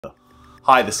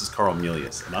Hi, this is Carl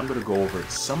Milius, and I'm going to go over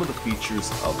some of the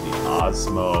features of the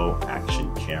Osmo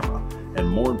Action camera, and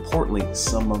more importantly,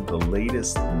 some of the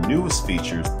latest, newest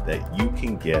features that you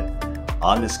can get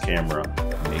on this camera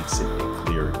that makes it a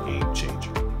clear game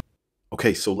changer.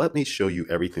 Okay, so let me show you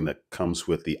everything that comes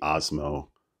with the Osmo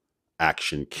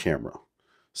Action camera.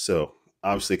 So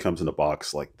obviously it comes in a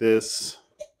box like this.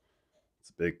 It's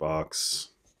a big box.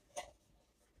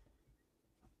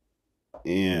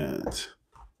 And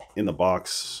in the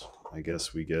box, I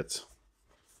guess we get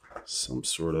some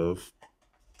sort of,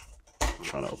 I'm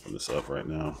trying to open this up right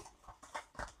now.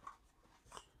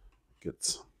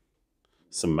 Get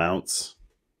some mounts.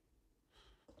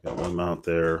 Got one mount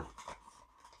there.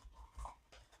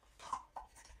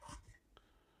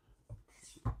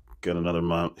 Got another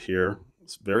mount here.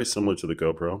 It's very similar to the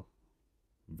GoPro.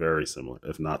 Very similar,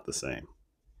 if not the same.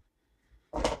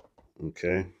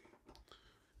 Okay.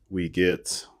 We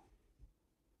get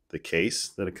the case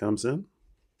that it comes in.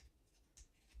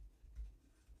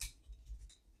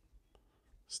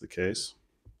 It's the case.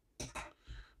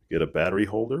 Get a battery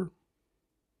holder.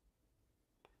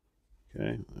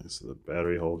 Okay, so the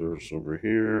battery holder is over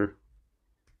here.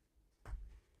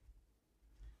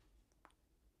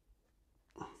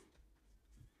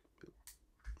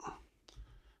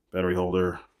 Battery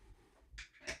holder.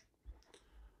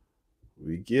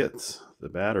 We get the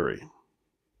battery.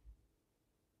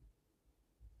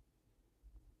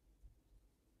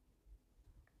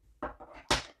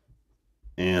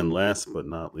 And last but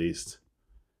not least,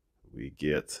 we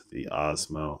get the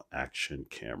Osmo Action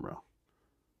camera.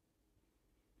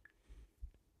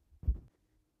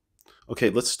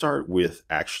 Okay, let's start with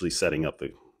actually setting up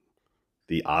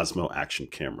the Osmo Action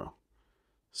camera.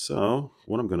 So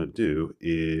what I'm going to do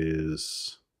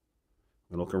is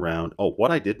I'm going to look around. Oh,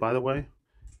 what I did, by the way,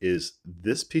 is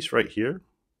this piece right here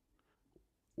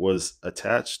was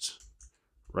attached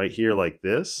right here like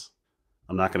this.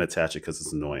 I'm not going to attach it because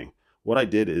it's annoying. What I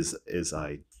did is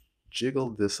I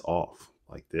jiggled this off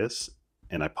like this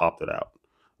and I popped it out.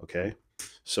 Okay,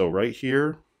 so right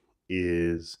here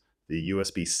is the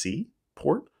USB-C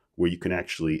port where you can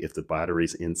actually, if the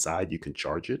battery's inside, you can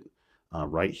charge it.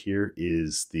 Right here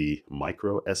is the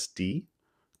micro SD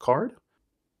card.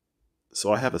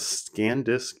 So I have a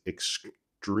SanDisk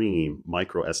Extreme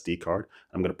micro SD card.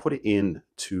 I'm going to put it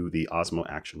into the Osmo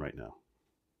Action right now.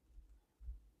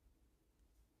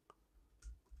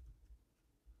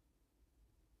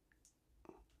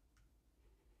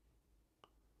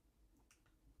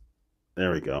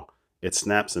 There we go. It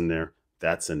snaps in there.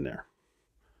 That's in there.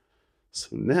 So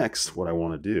next, what I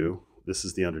want to do, this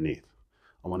is the underneath.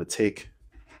 I want to take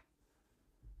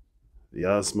the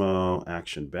Osmo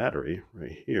Action battery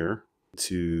right here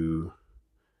to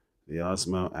the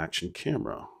Osmo Action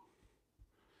camera.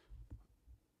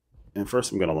 And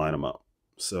first I'm going to line them up.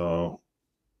 So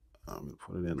I'm going to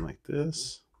put it in like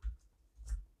this.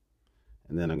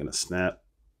 And then I'm going to snap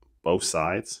both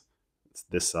sides. It's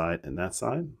this side and that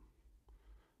side.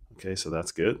 Okay, so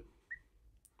that's good.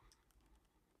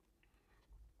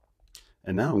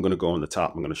 And now I'm going to go on the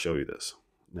top. I'm going to show you this.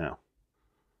 Now,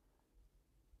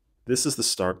 this is the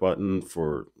start button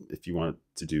for if you want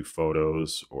to do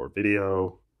photos or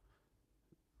video.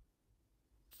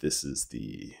 This is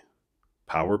the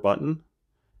power button.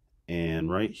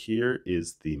 And right here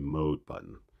is the mode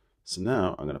button. So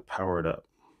now I'm going to power it up.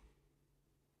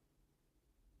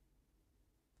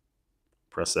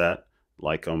 Press that.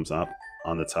 Light comes up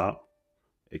on the top.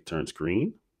 It turns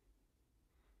green.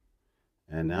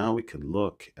 And now we can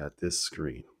look at this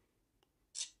screen.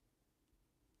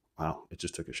 Wow, it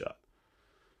just took a shot.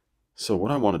 So what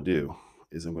I want to do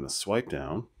is I'm going to swipe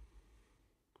down.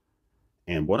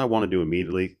 And what I want to do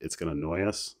immediately, it's going to annoy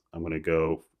us. I'm going to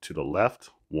go to the left,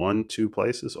 2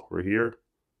 places over here.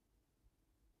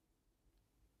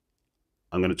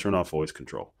 I'm going to turn off voice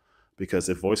control because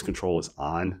if voice control is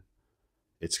on,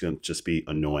 it's going to just be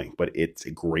annoying, but it's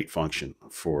a great function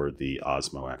for the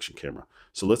Osmo Action camera.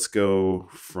 So let's go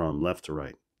from left to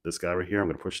right. This guy right here, I'm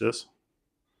going to push this.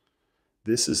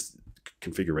 This is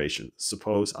configuration.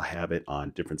 Suppose I have it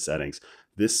on different settings.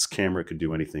 This camera could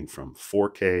do anything from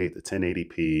 4K to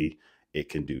 1080p. It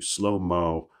can do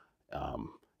slow-mo.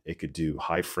 It could do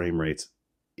high frame rates.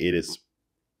 It is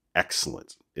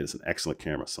excellent. It is an excellent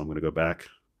camera. So I'm going to go back.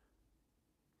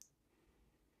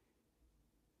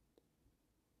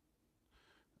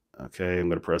 Okay, I'm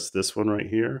going to press this one right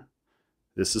here.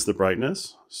 This is the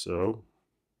brightness. So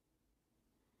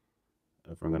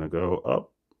if I'm going to go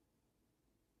up,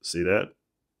 see that?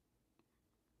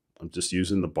 I'm just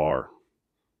using the bar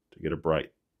to get it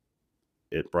bright.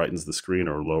 It brightens the screen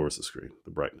or lowers the screen,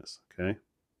 the brightness, okay?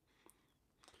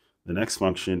 The next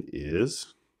function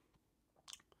is,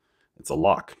 it's a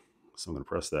lock. So I'm going to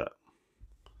press that.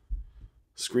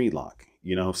 Screen lock.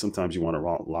 You know, sometimes you want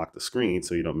to lock the screen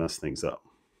so you don't mess things up.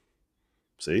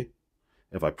 See?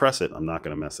 If I press it, I'm not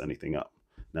going to mess anything up.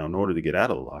 Now, in order to get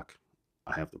out of the lock,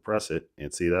 I have to press it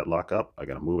and see that lock up. I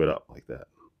got to move it up like that.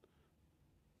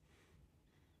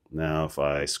 Now, if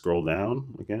I scroll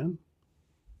down again,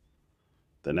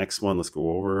 the next one, let's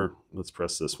go over, let's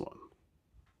press this one.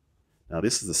 Now,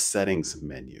 this is the settings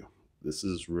menu. This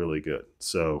is really good.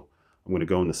 So I'm going to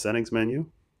go in the settings menu.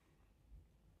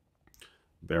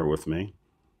 Bear with me.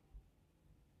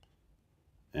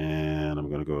 And I'm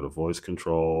going to go to voice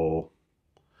control.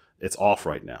 It's off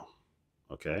right now.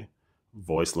 Okay.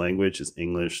 Voice language is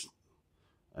English.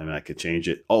 I mean, I could change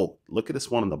it. Oh, look at this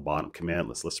one on the bottom, command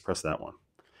list. Let's press that one.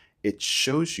 It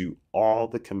shows you all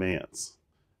the commands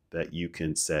that you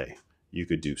can say. You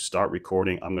could do start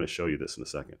recording. I'm going to show you this in a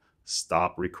second.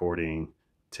 Stop recording,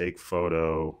 take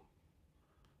photo,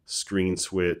 screen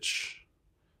switch,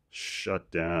 shut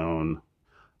down.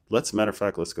 Matter of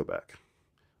fact, let's go back.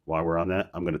 While we're on that,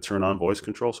 I'm going to turn on voice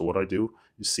control. So what I do,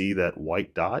 you see that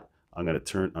white dot? I'm going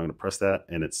to press that,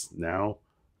 and it's now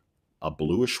a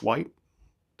bluish white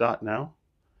dot now.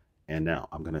 And now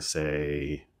I'm going to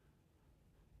say,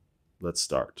 let's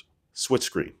start. Switch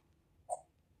screen.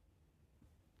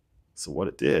 So what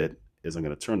it did is I'm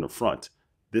going to turn the front.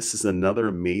 This is another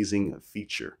amazing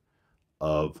feature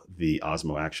of the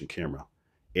Osmo Action camera.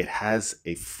 It has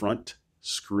a front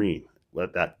screen.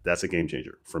 That's a game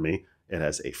changer for me. It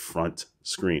has a front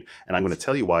screen. And I'm going to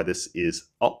tell you why this is,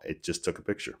 oh, it just took a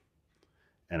picture.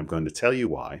 And I'm going to tell you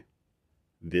why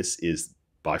this is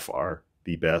by far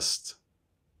the best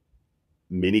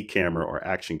mini camera or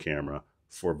action camera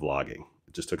for vlogging.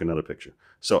 It just took another picture.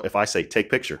 So if I say take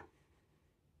picture,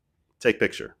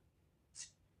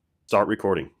 start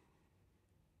recording.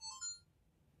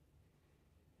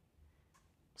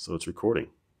 So it's recording.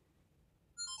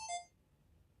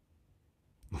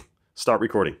 Start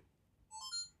recording.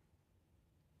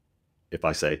 If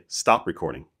I say stop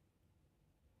recording,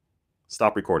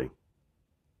 stop recording.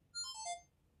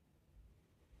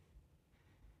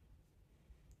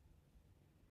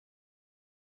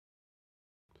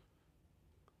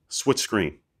 Switch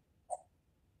screen.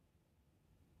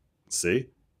 See,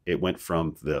 it went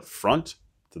from the front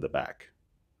to the back.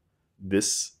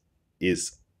 This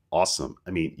is awesome.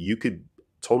 I mean, you could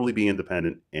totally be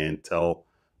independent and tell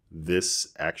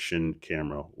this action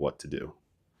camera what to do.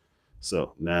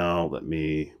 So now let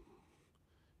me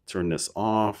turn this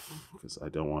off because I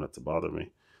don't want it to bother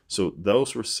me. So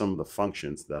those were some of the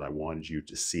functions that I wanted you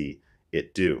to see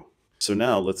it do. So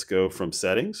now let's go from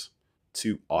settings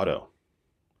to auto.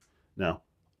 Now,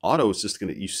 auto is just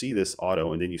going to, you see this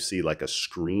auto and then you see like a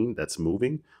screen that's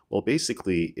moving. Well,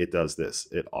 basically it does this.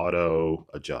 It auto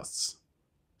adjusts.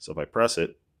 So if I press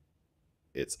it,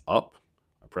 it's up.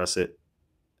 I press it,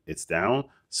 it's down.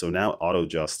 So now auto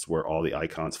adjusts where all the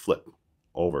icons flip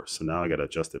over. So now I got to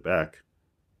adjust it back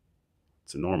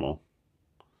to normal,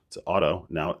 to auto.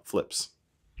 Now it flips.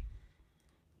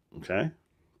 Okay.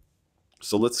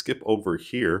 So let's skip over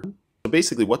here. So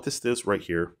basically what this does right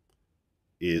here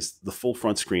is the full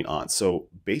front screen on. So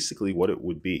basically what it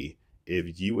would be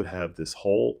if you would have this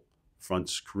whole front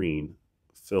screen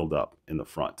filled up in the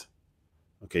front.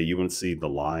 Okay, you wouldn't see the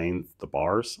line, the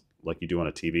bars, like you do on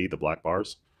a TV, the black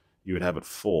bars. You would have it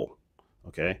full,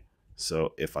 okay?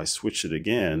 So if I switch it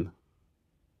again,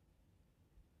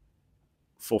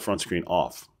 full front screen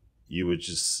off, you would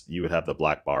have the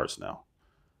black bars now.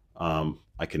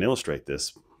 I can illustrate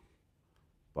this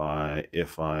by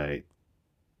if I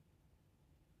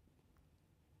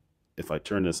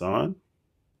turn this on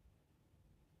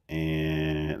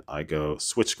and I go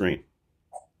switch screen.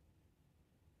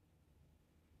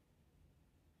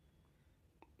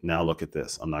 Now look at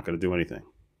this. I'm not going to do anything.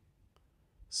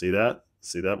 See that?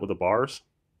 See that with the bars?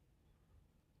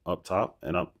 Up top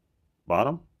and up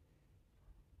bottom?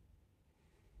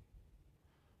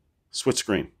 Switch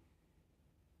screen.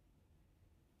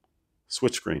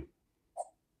 Switch screen.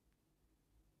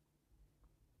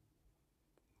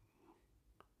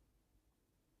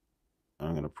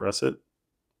 I'm going to press it.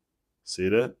 See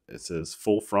that? It says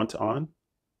full front on.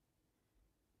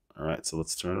 All right, so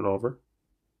let's turn it over.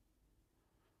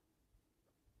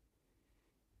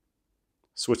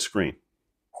 Switch screen.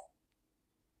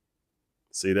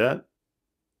 See that?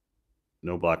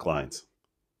 No black lines.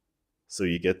 So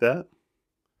you get that?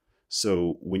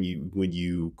 So when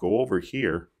you go over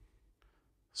here,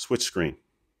 switch screen.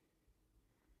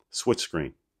 Switch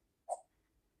screen.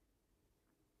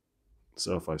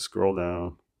 So if I scroll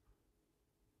down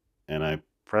and I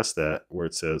press that where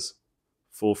it says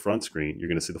full front screen, you're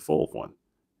going to see the full one.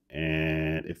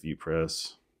 And if you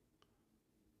press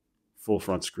full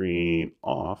front screen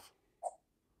off,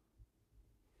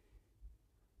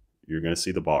 you're going to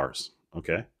see the bars.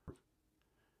 Okay.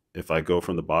 If I go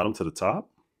from the bottom to the top,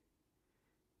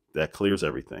 that clears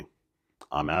everything.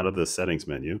 I'm out of the settings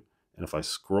menu. And if I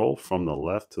scroll from the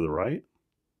left to the right,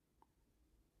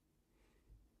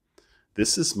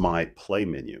 this is my play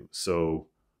menu. So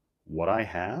what I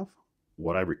have,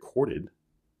 what I recorded,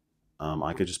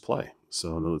 I could just play.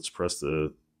 So let's press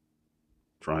the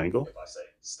triangle. If I say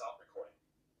stop recording,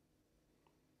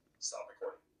 stop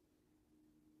recording.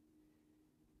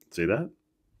 See that?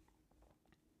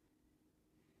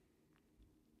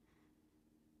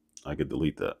 I could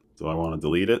delete that. Do I want to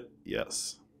delete it?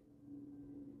 Yes.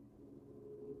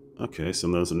 Okay, so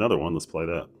there's another one. Let's play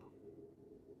that.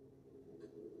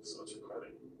 So it's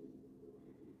recording.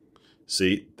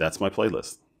 See, that's my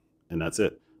playlist. And that's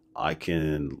it. I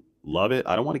can love it.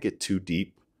 I don't want to get too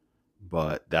deep,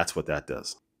 but that's what that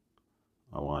does.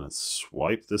 I want to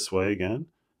swipe this way again.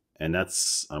 And I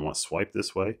want to swipe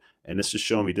this way. And it's just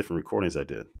showing me different recordings I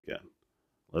did. Again,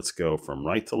 let's go from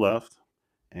right to left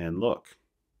and look.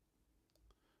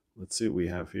 Let's see what we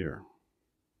have here.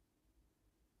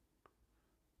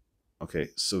 Okay,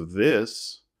 so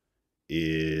this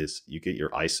is, you get your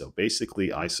ISO. Basically,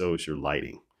 ISO is your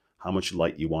lighting. How much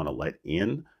light you want to let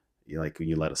in. Like when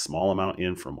you let a small amount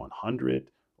in from 100,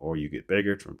 or you get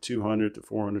bigger from 200 to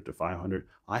 400 to 500.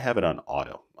 I have it on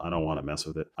auto. I don't want to mess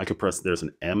with it. I can press, there's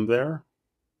an M there.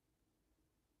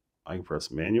 I can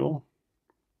press manual.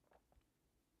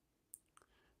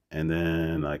 And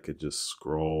then I could just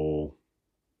scroll.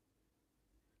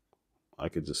 I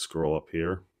could just scroll up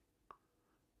here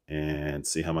and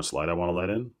see how much light I want to let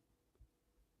in.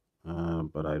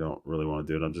 But I don't really want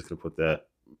to do it. I'm just going to put that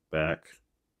back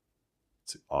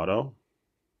to auto.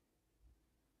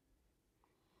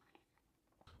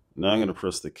 Now I'm going to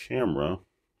press the camera.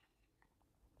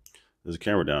 There's a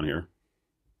camera down here.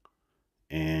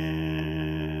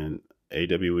 And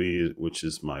AWE, which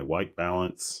is my white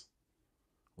balance.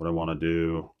 What I want to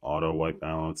do, auto white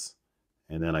balance.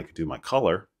 And then I could do my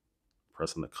color.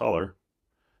 Pressing the color.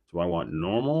 Do I want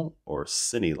normal or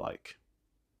cine-like?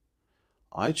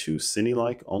 I choose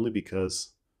cine-like only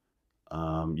because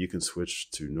you can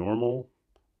switch to normal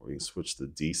or you can switch to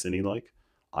de-cine-like.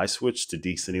 I switch to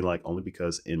de-cine-like only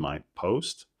because in my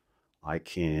post, I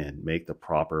can make the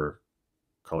proper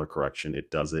color correction.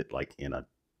 It does it like in a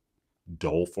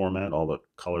dull format. All the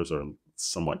colors are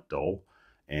somewhat dull,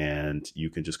 and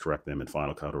you can just correct them in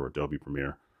Final Cut or Adobe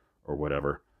Premiere or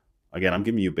whatever. Again, I'm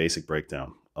giving you a basic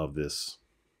breakdown of this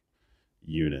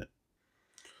unit.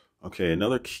 Okay,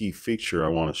 another key feature I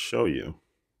want to show you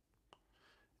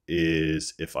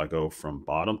is if I go from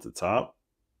bottom to top,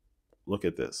 look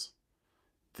at this.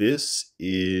 This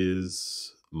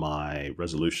is my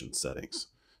resolution settings.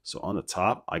 So on the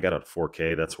top, I got a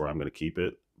 4K. That's where I'm going to keep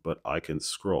it. But I can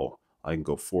scroll. I can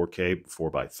go 4K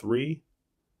 4:3.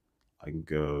 I can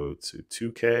go to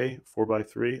 2K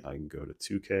 4:3. I can go to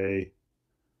 2K,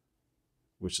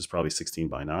 which is probably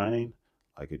 16:9.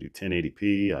 I could do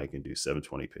 1080p. I can do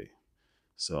 720p.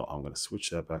 So I'm going to switch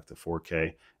that back to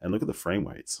 4K. And look at the frame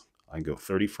rates. I can go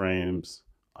 30 frames.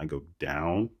 I can go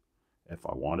down if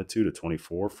I wanted to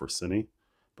 24 for cine.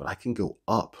 But I can go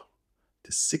up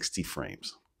to 60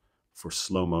 frames for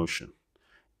slow motion.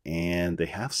 And they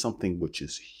have something which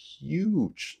is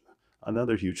huge.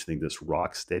 Another huge thing, this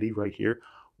rock steady right here.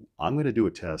 I'm going to do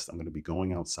a test. I'm going to be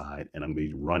going outside and I'm going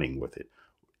to be running with it.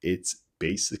 It's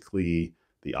basically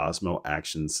the Osmo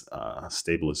Action's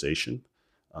stabilization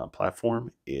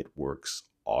platform. It works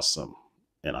awesome.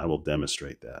 And I will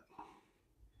demonstrate that.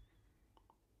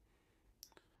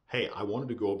 Hey, I wanted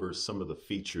to go over some of the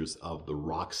features of the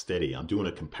Rocksteady. I'm doing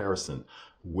a comparison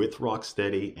with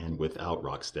Rocksteady and without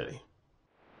Rocksteady.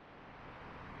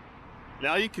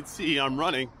 Now you can see I'm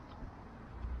running.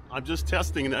 I'm just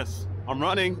testing this. I'm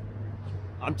running.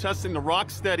 I'm testing the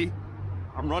Rocksteady.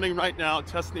 I'm running right now,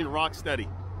 testing the Rocksteady.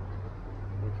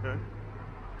 Okay.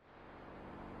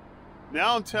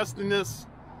 Now I'm testing this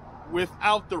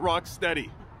without the Rocksteady.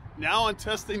 Now I'm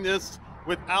testing this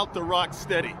without the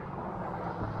Rocksteady.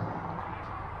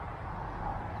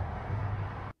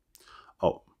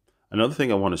 Oh, another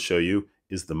thing I want to show you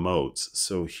is the modes.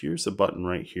 So here's a button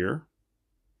right here.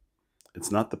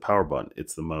 It's not the power button,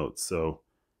 it's the mode. So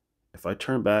if I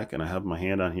turn back and I have my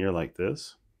hand on here like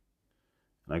this,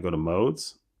 and I go to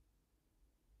modes,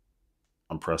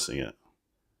 I'm pressing it.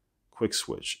 Quick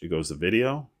switch. It goes to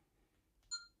video,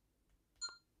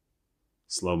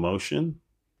 slow motion,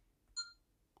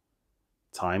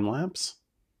 time lapse,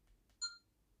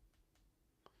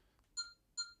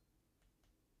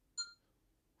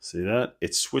 See that?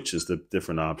 It switches the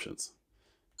different options.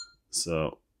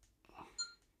 So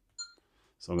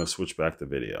I'm going to switch back to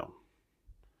video.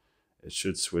 It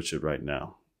should switch it right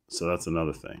now. So that's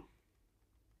another thing.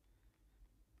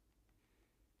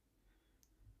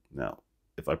 Now,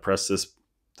 if I press this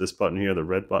button here, the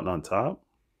red button on top,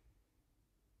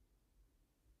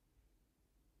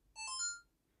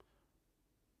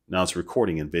 now it's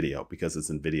recording in video because it's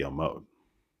in video mode.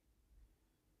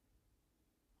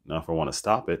 Now, if I want to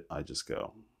stop it, I just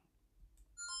go.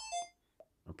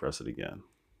 I'll press it again.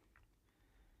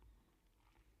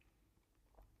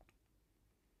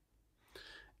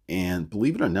 And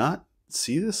believe it or not,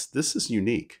 see this? This is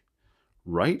unique.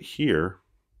 Right here,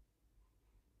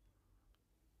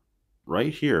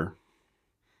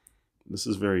 this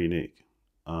is very unique.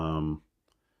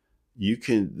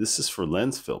 This is for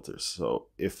lens filters. So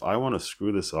if I want to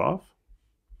screw this off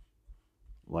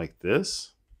like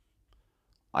this,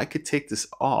 I could take this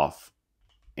off,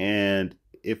 and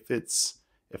if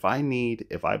I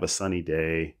have a sunny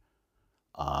day,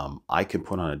 I can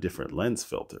put on a different lens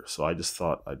filter. So I just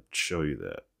thought I'd show you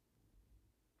that.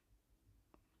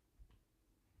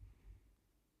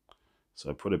 So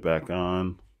I put it back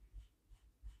on.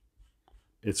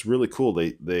 It's really cool.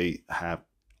 They have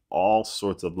all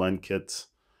sorts of lens kits,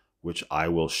 which I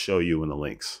will show you in the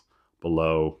links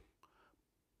below.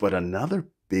 But another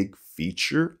big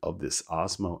feature of this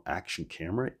Osmo Action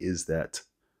camera is that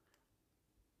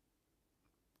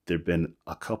there have been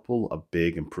a couple of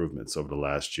big improvements over the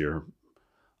last year.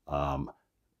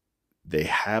 They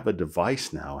have a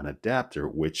device now, an adapter,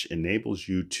 which enables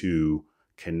you to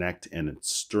connect an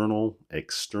external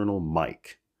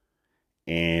mic.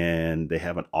 And they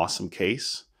have an awesome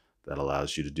case that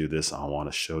allows you to do this. I want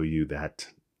to show you that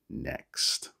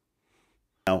next.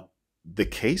 Now, the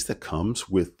case that comes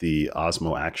with the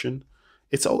Osmo Action,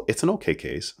 it's an okay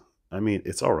case. I mean,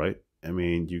 it's all right. I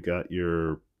mean, you got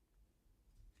your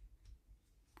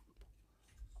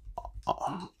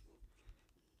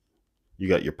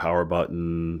power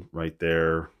button right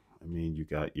there. I mean, you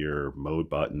got your mode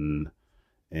button,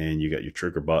 and you got your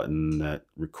trigger button that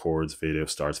records video,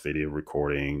 starts video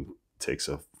recording, takes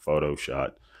a photo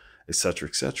shot, etc.,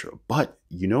 etc. But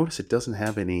you notice it doesn't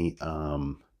have any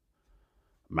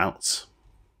mounts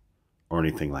or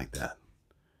anything like that.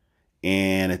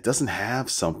 And it doesn't have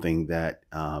something that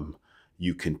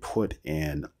you can put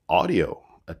an audio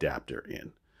adapter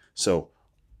in. So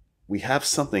we have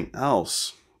something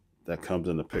else that comes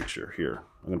in the picture here.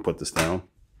 I'm going to put this down.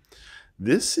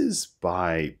 This is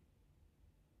by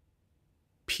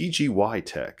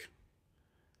PGYTECH.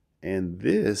 And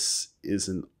this is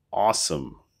an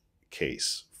awesome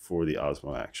case for the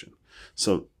Osmo Action.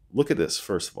 So look at this,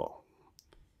 first of all.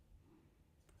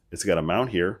 It's got a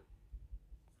mount here.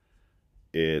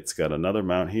 It's got another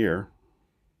mount here.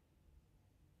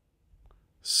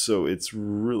 So it's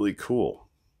really cool.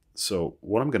 So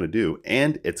what I'm going to do,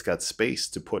 and it's got space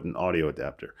to put an audio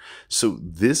adapter. So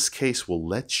this case will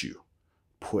let you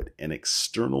put an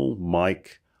external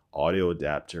mic audio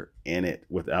adapter in it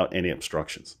without any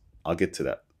obstructions. I'll get to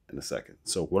that in a second.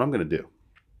 So what I'm going to do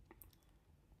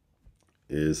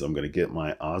is I'm going to get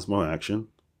my Osmo Action,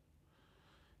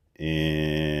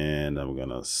 and I'm going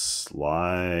to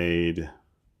slide,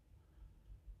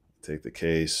 take the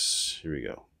case. Here we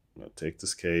go. I'm going to take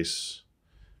this case.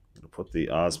 I'm going to put the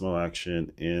Osmo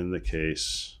Action in the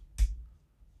case.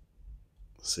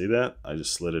 See that? I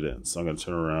just slid it in. So I'm going to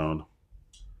turn around.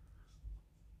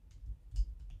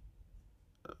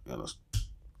 I'm going to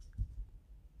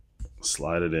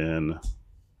slide it in. I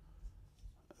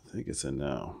think it's in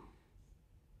now.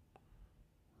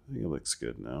 I think it looks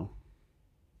good now.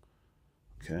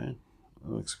 Okay,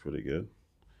 that looks pretty good.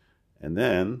 And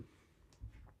then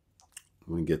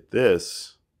I'm going to get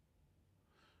this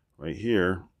right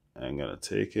here. I'm going to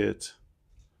take it.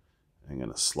 I'm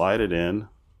going to slide it in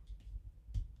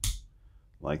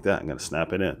like that. I'm going to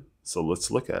snap it in. So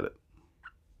let's look at it.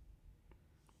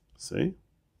 See?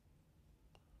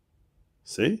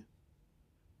 See?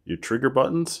 Your trigger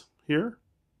buttons here.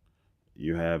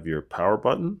 You have your power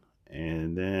button.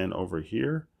 And then over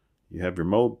here, you have your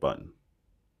mode button.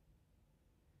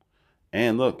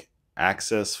 And look,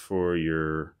 access for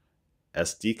your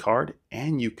SD card,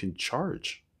 and you can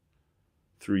charge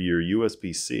through your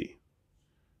USB-C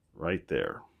right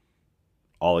there.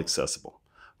 All accessible.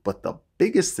 But the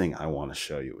biggest thing I want to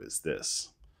show you is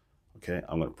this. Okay,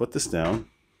 I'm going to put this down.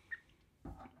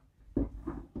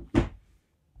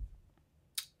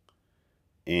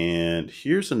 And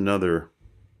here's another.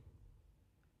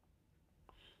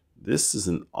 This is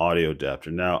an audio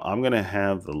adapter. Now I'm going to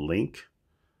have the link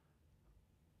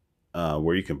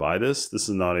where you can buy this. This is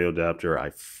an audio adapter. I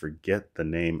forget the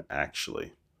name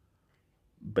actually,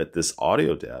 but this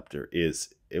audio adapter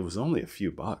it was only a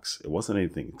few bucks. It wasn't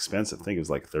anything expensive. I think it was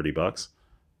like 30 bucks.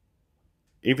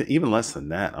 Even less than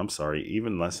that. I'm sorry,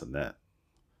 even less than that.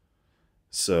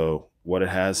 So what it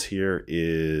has here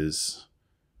is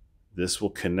this will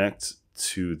connect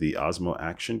to the Osmo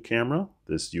Action camera,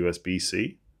 this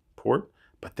USB-C port,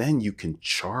 but then you can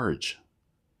charge.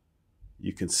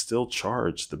 You can still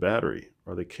charge the battery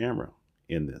or the camera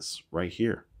in this right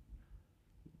here.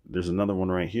 There's another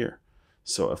one right here.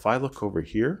 So if I look over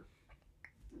here,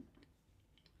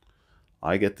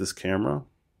 I get this camera.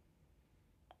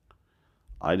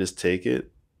 I just take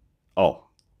it. Oh,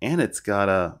 and it's got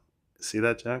a, see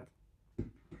that, Jack?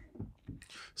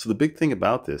 So the big thing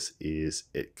about this is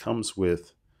it comes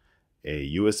with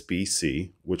a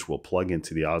USB-C, which will plug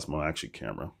into the Osmo Action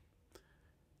camera.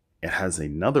 It has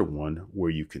another one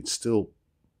where you can still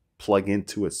plug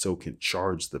into it so it can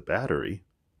charge the battery.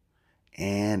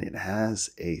 And it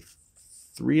has a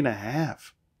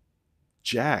 3.5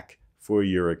 jack for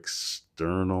your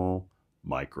external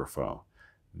microphone.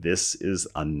 This is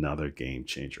another game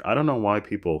changer. I don't know why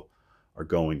people are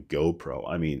going GoPro.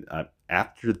 I mean,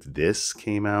 after this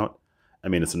came out, I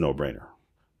mean, it's a no-brainer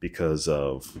because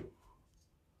of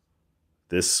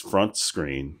this front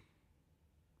screen,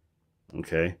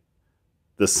 okay?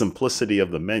 The simplicity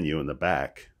of the menu in the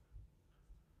back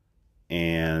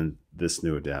and this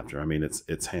new adapter. I mean,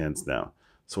 it's hands down.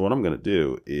 So what I'm going to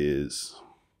do is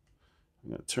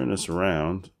I'm going to turn this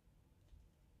around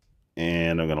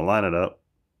and I'm going to line it up.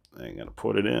 I'm going to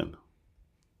put it in.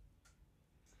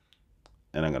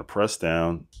 And I'm going to press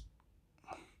down.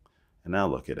 And now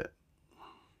look at it.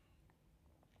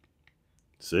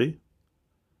 See?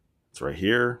 It's right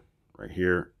here,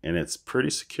 and it's pretty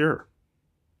secure.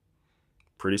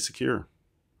 Pretty secure.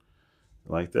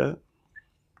 Like that.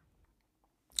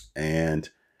 And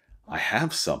I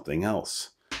have something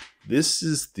else. This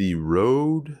is the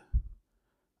Rode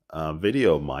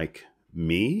video mic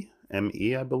Me,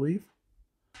 M-E, I believe.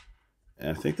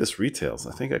 And I think this retails.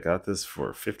 I think I got this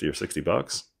for 50 or 60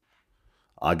 bucks.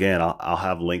 Again, I'll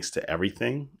have links to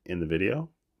everything in the video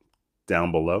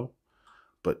down below.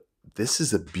 But this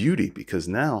is a beauty because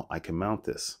now I can mount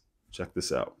this. Check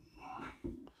this out.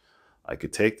 I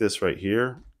could take this right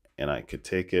here and I could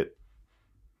take it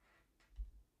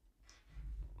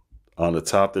on the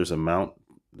top. There's a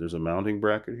mounting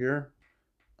bracket here.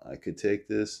 I could take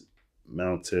this,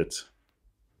 mount it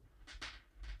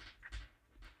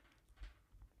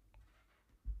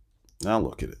now.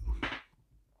 Look at it.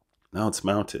 Now it's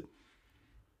mounted.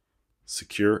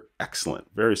 Secure, excellent,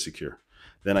 very secure.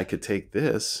 Then I could take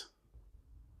this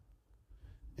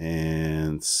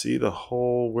and see the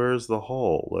hole. Where's the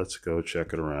hole? Let's go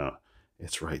check it around.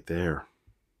 It's right there.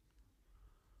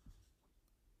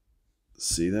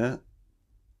 See that?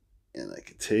 And I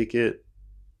could take it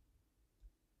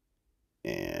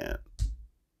and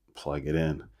plug it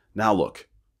in. Now look.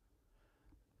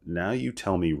 Now you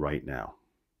tell me right now.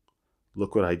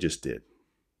 Look what I just did.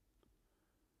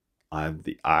 I have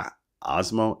the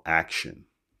Osmo Action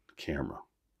camera.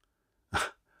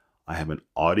 I have an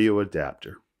audio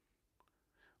adapter,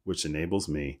 which enables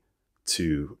me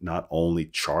to not only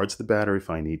charge the battery if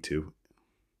I need to,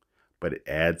 but it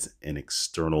adds an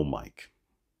external mic.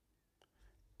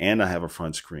 And I have a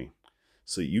front screen.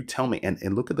 So you tell me,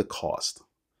 and look at the cost.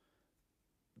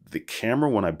 The camera,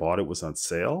 when I bought it, was on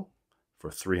sale for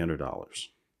 $300.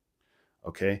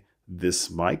 Okay, this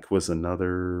mic was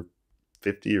another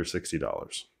 $50 or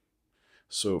 $60.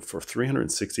 So for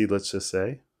 $360, let's just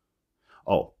say,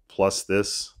 oh, plus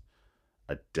this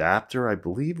adapter, I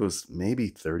believe was maybe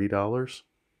 $30.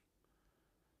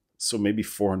 So maybe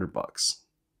 400 bucks.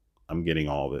 I'm getting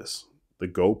all this. The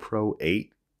GoPro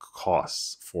 8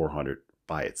 costs 400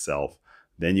 by itself.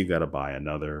 Then you got to buy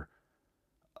another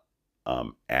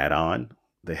add-on.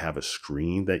 They have a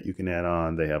screen that you can add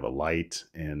on. They have a light,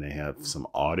 and they have some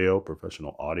audio,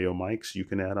 professional audio mics you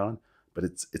can add on. But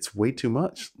it's way too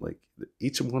much. Like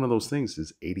each one of those things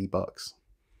is 80 bucks.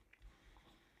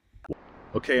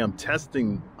 Okay, I'm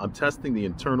testing the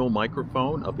internal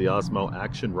microphone of the Osmo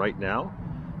Action right now.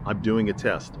 I'm doing a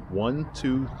test. 1,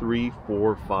 2, 3,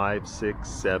 4, 5, 6,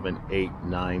 7, 8,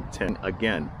 9, 10.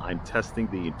 Again, I'm testing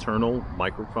the internal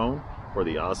microphone for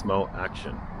the Osmo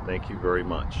Action. Thank you very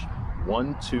much.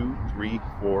 1, 2, 3,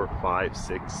 4, 5,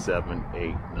 6, 7,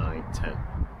 8, 9, 10.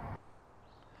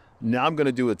 Now I'm going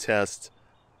to do a test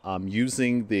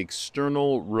using the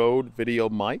external Rode video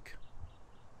mic.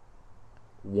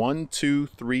 1, 2,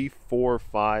 3, 4,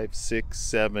 5, 6,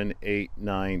 7, 8,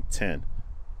 9, 10.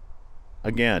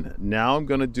 Again, now I'm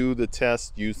going to do the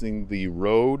test using the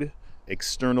Rode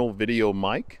external video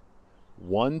mic.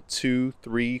 1, 2,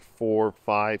 3, 4,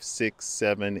 5, 6,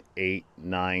 7, 8,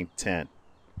 9, 10.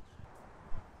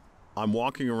 I'm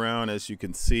walking around, as you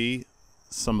can see,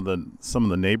 some of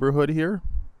the neighborhood here.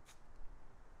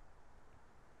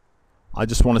 I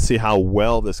just want to see how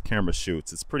well this camera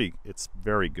shoots. It's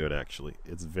very good, actually.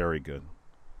 It's very good.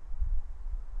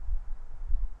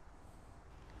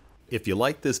 If you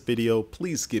like this video,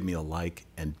 please give me a like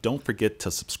and don't forget to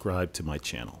subscribe to my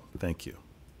channel. Thank you.